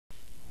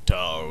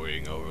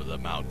towering over the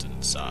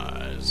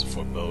mountainsides,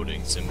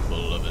 foreboding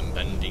symbol of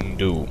impending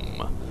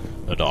doom.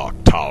 The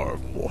Dark Tower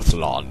of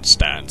Morthlon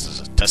stands as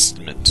a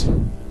testament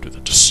to the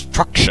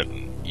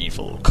destruction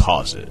evil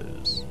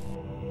causes.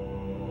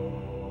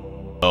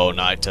 No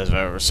knight has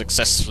ever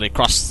successfully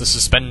crossed the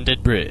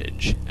suspended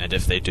bridge, and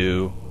if they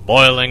do,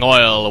 boiling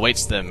oil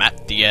awaits them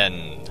at the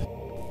end.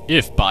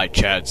 If by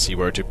chance he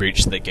were to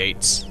breach the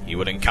gates, he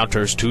would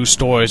encounter 2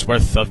 stories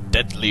worth of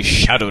deadly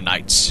shadow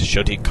knights.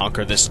 Should he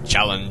conquer this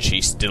challenge,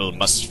 he still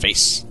must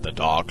face the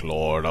Dark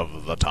Lord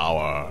of the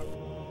Tower.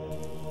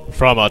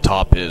 From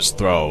atop his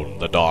throne,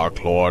 the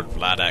Dark Lord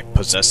Vladak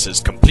possesses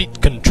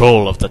complete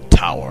control of the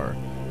tower,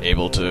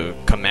 able to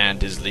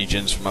command his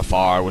legions from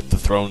afar with the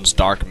throne's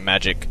dark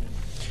magic.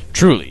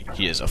 Truly,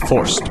 he is a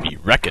force to be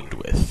reckoned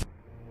with.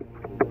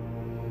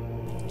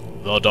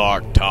 The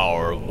Dark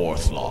Tower of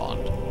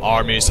Morthlon.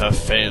 Armies have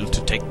failed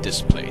to take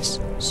this place,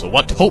 so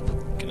what hope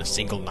can a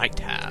single knight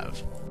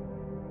have?